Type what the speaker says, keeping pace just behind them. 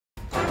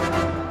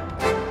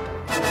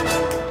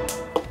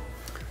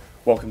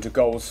Welcome to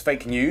Goal's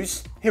Fake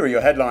News. Here are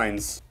your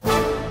headlines.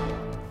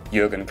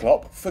 Jurgen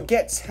Klopp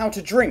forgets how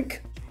to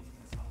drink.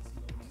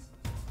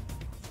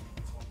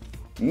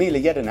 Mila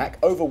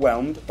Jedinak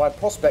overwhelmed by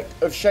prospect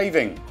of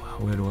shaving.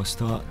 Where do I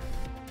start?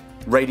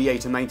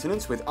 Radiator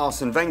maintenance with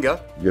Arsene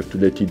Wenger. You have to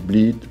let it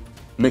bleed.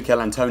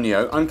 Mikel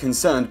Antonio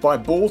unconcerned by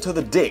ball to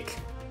the dick.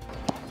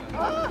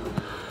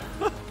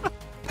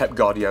 Pep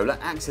Guardiola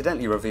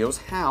accidentally reveals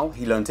how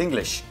he learnt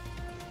English.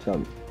 Tell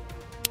me.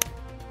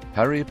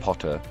 Harry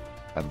Potter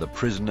and the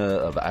Prisoner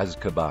of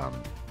Azkaban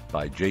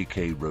by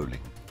J.K. Rowling.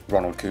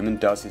 Ronald Koeman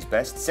does his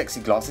best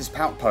sexy glasses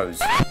pout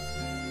pose.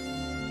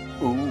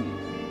 Ooh.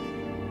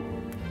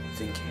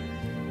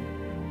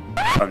 Thinking.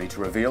 Only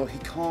to reveal he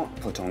can't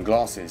put on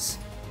glasses.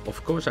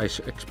 Of course I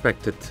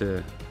expected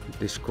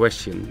this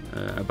question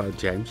about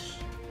James,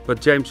 but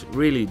James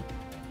really...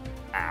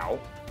 Ow.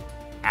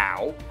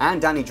 Ow.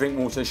 And Danny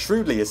Drinkwater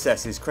shrewdly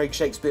assesses Craig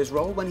Shakespeare's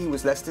role when he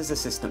was Leicester's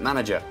assistant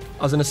manager.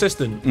 As an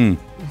assistant?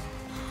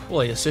 Well,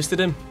 he assisted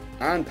him.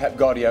 And Pep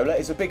Guardiola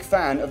is a big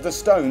fan of the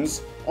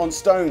Stones on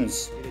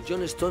Stones.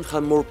 John Stones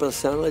had more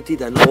personality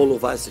than all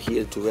of us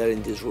here together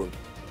in this room.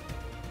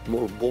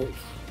 More balls.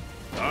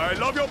 I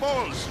love your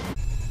balls!